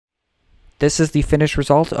this is the finished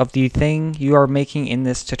result of the thing you are making in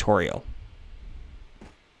this tutorial.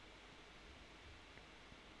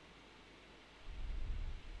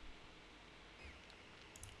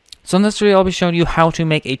 So in this video, I'll be showing you how to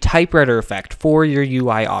make a typewriter effect for your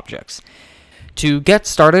UI objects. To get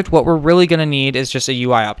started, what we're really going to need is just a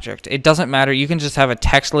UI object. It doesn't matter. You can just have a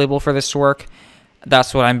text label for this to work.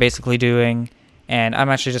 That's what I'm basically doing. And I'm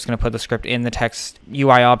actually just going to put the script in the text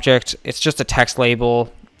UI object. It's just a text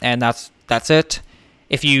label, and that's it.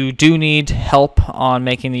 If you do need help on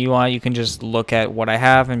making the UI, you can just look at what I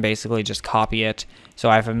have and basically just copy it. So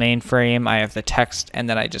I have a main frame, I have the text, and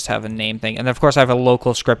then I just have a name thing. And of course, I have a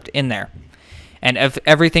local script in there. And if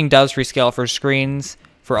everything does rescale for screens,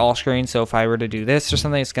 for all screens, so if I were to do this or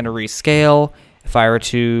something, it's going to rescale. If I were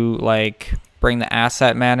to like bring the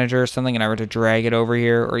asset manager or something and I were to drag it over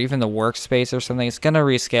here, or even the workspace or something, it's going to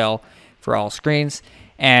rescale for all screens.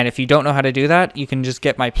 And if you don't know how to do that, you can just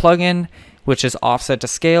get my plugin, which is offset to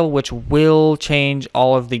scale, which will change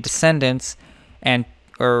all of the descendants and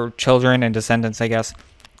or children and descendants, I guess,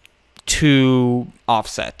 to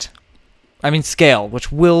offset. I mean scale,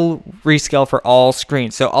 which will rescale for all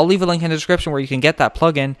screens. So I'll leave a link in the description where you can get that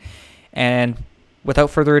plugin. And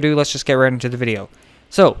without further ado, let's just get right into the video.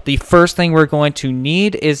 So the first thing we're going to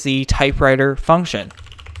need is the typewriter function.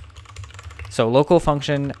 So local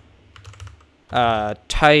function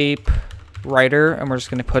typewriter, and we're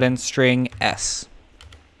just going to put in string s.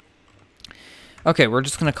 Okay, we're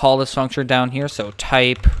just going to call this function down here. So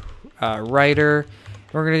typewriter.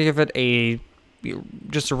 We're going to give it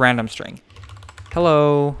just a random string.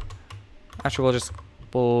 Hello. Actually,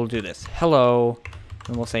 we'll do this. Hello,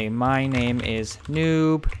 and we'll say my name is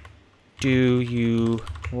Noob. Do you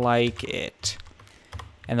like it?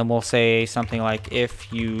 And then we'll say something like,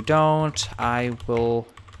 if you don't, I will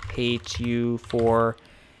hate you for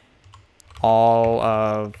all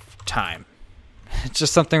of time. It's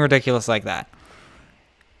just something ridiculous like that.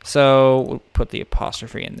 So we'll put the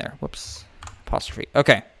apostrophe in there. Whoops. Apostrophe.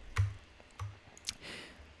 Okay.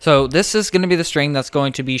 So this is going to be the string that's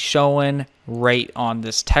going to be shown right on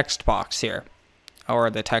this text box here, or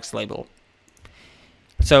the text label.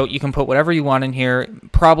 So you can put whatever you want in here.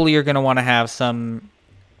 Probably you're going to want to have some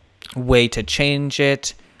way to change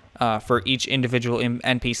it for each individual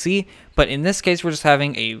NPC. But in this case, we're just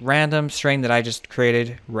having a random string that I just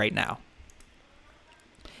created right now.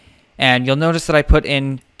 And you'll notice that I put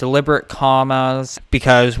in deliberate commas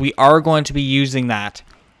because we are going to be using that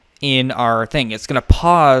in our thing. It's going to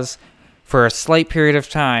pause for a slight period of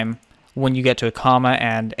time when you get to a comma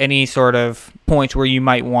and any sort of point where you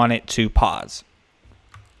might want it to pause.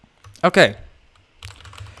 Okay.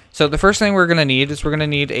 So the first thing we're going to need is we're going to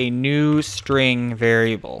need a new string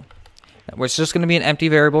variable. It's just going to be an empty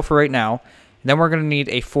variable for right now. Then we're going to need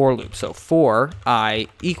a for loop. So for I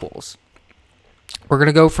equals. We're going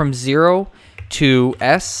to go from 0 to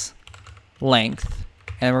s length,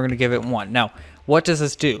 and we're going to give it 1. Now, what does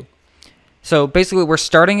this do? So basically, we're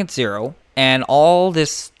starting at 0, and all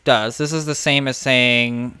this does, this is the same as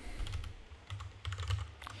saying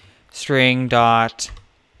string dot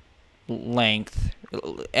length,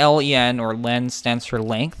 len, or len stands for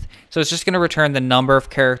length. So it's just going to return the number of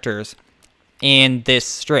characters in this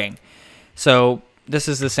string. So this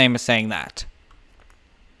is the same as saying that.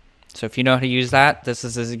 So if you know how to use that, this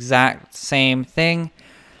is the exact same thing.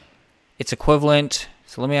 It's equivalent.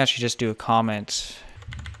 So let me actually just do a comment.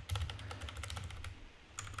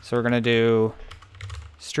 So we're going to do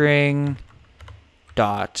string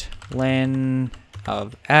dot len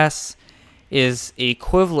of s is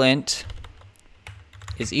equivalent,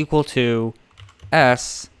 is equal to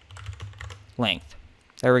s length.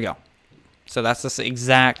 There we go. So that's this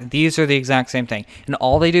exact, these are the exact same thing. And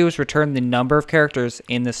all they do is return the number of characters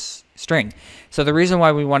in this string. So the reason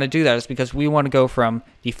why we want to do that is because we want to go from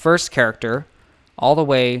the first character all the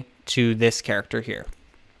way to this character here.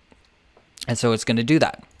 And so it's going to do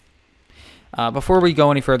that. Before we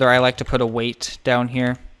go any further, I like to put a weight down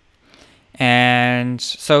here. And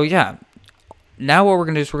so yeah, now what we're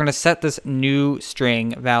going to do is we're going to set this new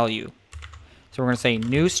string value. So we're going to say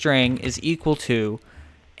new string is equal to,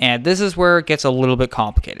 and this is where it gets a little bit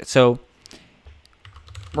complicated. So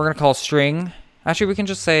we're going to call string, actually we can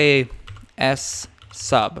just say s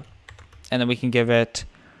sub, and then we can give it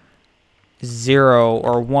 0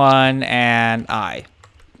 or 1 and I.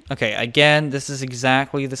 Okay, again, this is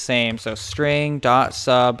exactly the same. So string dot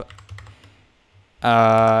sub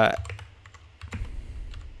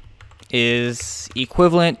is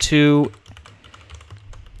equivalent to,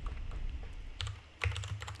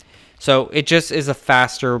 so it just is a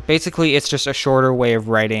faster, basically it's just a shorter way of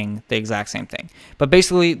writing the exact same thing. But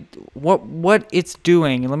basically what it's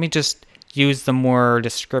doing, let me just use the more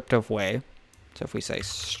descriptive way. So if we say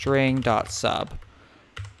string.sub,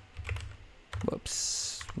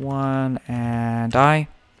 whoops, 1 and I.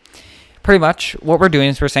 Pretty much what we're doing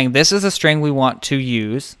is we're saying this is a string we want to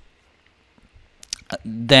use.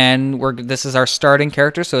 Then this is our starting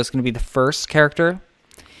character, so it's going to be the first character.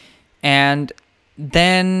 And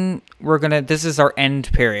then this is our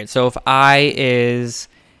end period. So if I is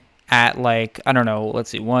at like, I don't know,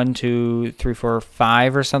 let's see, 1, 2, 3, 4,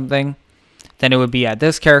 5 or something, then it would be at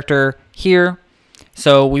this character here.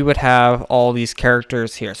 So we would have all these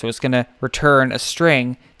characters here. So it's going to return a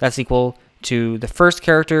string that's equal to the first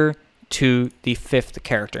character to the 5th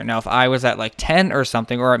character. Now, if I was at like 10 or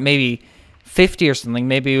something, or maybe 50 or something,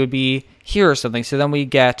 maybe it would be here or something. So then we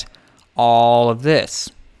get all of this.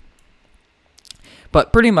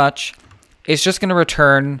 But pretty much, it's just going to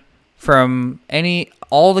return from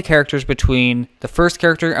all the characters between the first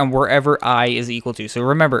character and wherever I is equal to. So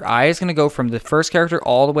remember, I is going to go from the first character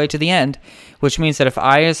all the way to the end, which means that if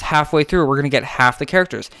I is halfway through, we're going to get half the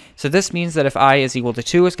characters. So this means that if I is equal to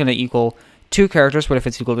 2, it's going to equal 2 characters, but if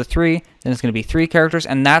it's equal to 3, then it's going to be 3 characters,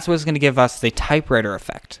 and that's what's going to give us the typewriter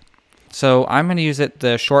effect. So I'm going to use it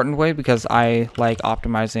the shortened way because I like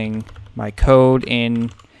optimizing my code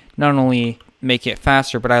in not only making it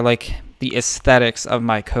faster, but I like the aesthetics of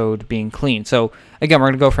my code being clean. So again, we're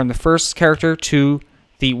going to go from the first character to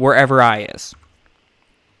the wherever I is.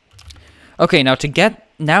 Okay, now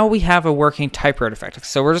we have a working typewriter effect.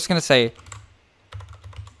 So we're just going to say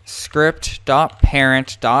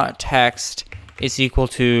script.parent.text is equal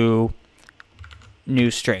to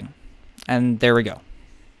new string. And there we go.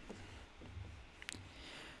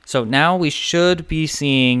 So now we should be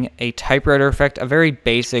seeing a typewriter effect, a very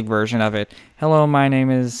basic version of it. Hello, my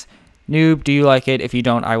name is Noob. Do you like it? If you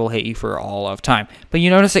don't, I will hate you for all of time. But you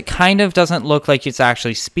notice it kind of doesn't look like it's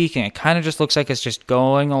actually speaking. It kind of just looks like it's just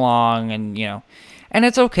going along and, and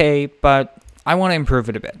it's okay, but I want to improve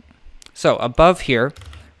it a bit. So above here,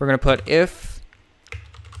 we're going to put if,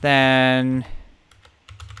 then,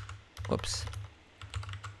 whoops,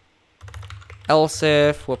 else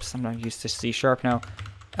if, whoops, I'm not used to C# now,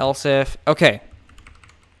 else if, okay,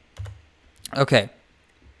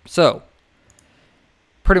 so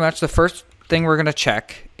pretty much the first thing we're going to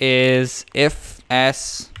check is if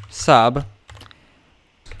s sub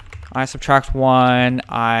I subtract 1,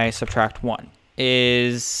 I subtract 1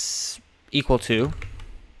 is equal to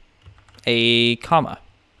a comma.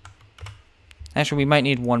 Actually, we might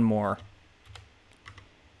need one more.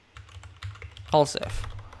 Else if.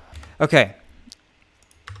 Okay.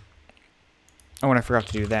 Oh, and I forgot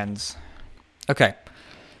to do thens. Okay.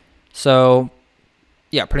 So,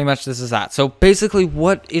 yeah, pretty much this is that. So basically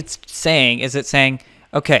what it's saying is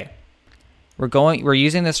okay, we're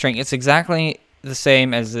using this string. It's exactly the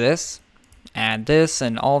same as this and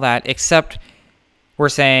all that, except we're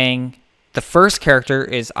saying the first character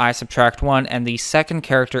is I subtract 1, and the second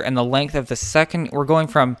character and the length of the second, we're going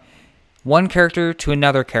from one character to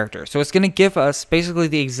another character. So it's going to give us basically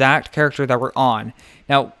the exact character that we're on.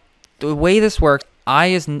 Now, the way this works,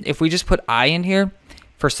 if we just put I in here,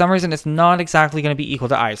 for some reason it's not exactly going to be equal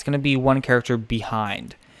to I. It's going to be one character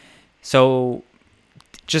behind. So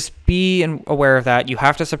just be aware of that. You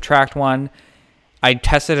have to subtract 1. I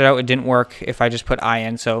tested it out. It didn't work if I just put I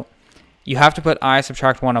in. So you have to put I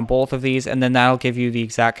subtract 1 on both of these, and then that'll give you the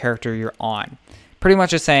exact character you're on. Pretty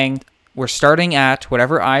much it's saying we're starting at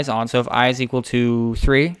whatever I is on. So if I is equal to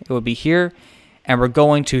 3, it would be here, and we're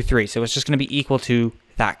going to 3. So it's just going to be equal to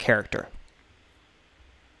that character.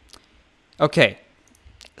 Okay,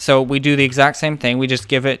 so we do the exact same thing. We just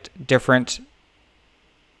give it different.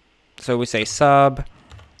 So we say sub,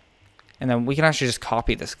 and then we can actually just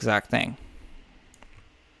copy this exact thing.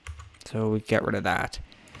 So we get rid of that.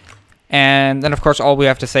 And then, of course, all we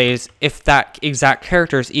have to say is if that exact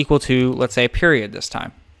character is equal to, let's say, a period this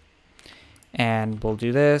time. And we'll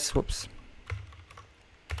do this. Whoops.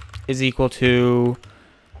 Is equal to,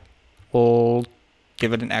 we'll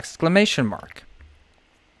give it an exclamation mark.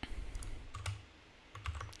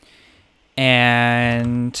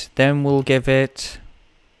 And then we'll give it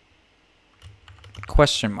a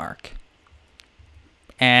question mark.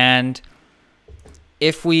 And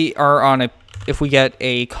if we get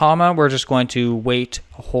a comma, we're just going to wait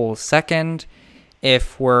a whole second.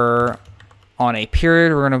 If we're on a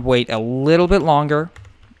period, we're going to wait a little bit longer.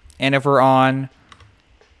 And if we're on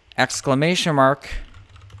exclamation mark,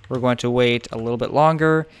 we're going to wait a little bit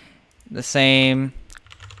longer. The same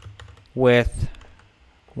with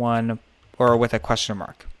with a question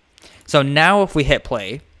mark. So now if we hit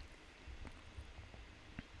play,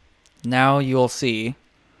 now you'll see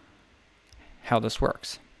how this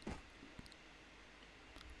works.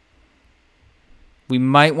 We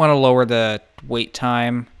might want to lower the wait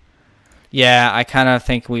time. Yeah, I kind of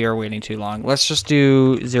think we are waiting too long. Let's just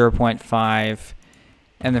do 0.5.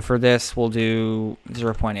 And then for this, we'll do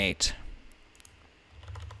 0.8.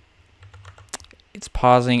 It's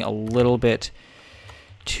pausing a little bit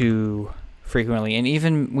too frequently. And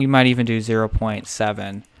even we might even do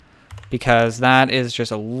 0.7 because that is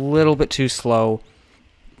just a little bit too slow.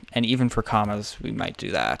 And even for commas, we might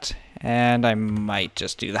do that. And I might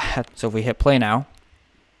just do that. So if we hit play now.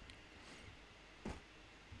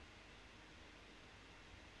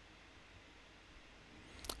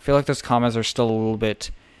 I feel like those commas are still a little bit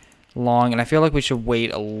long, and I feel like we should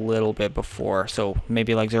wait a little bit before. So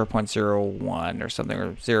maybe like 0.01 or something,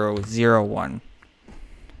 or 0.001.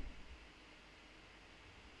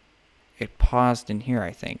 It paused in here,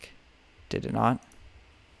 I think. Did it not?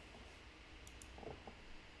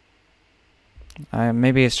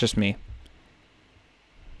 Maybe it's just me.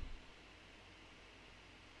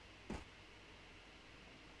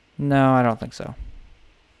 No, I don't think so.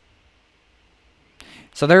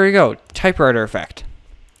 So there you go, typewriter effect.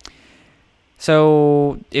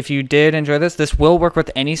 So if you did enjoy this, this will work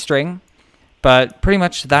with any string, but pretty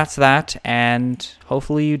much that's that, and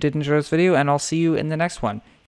hopefully you did enjoy this video, and I'll see you in the next one.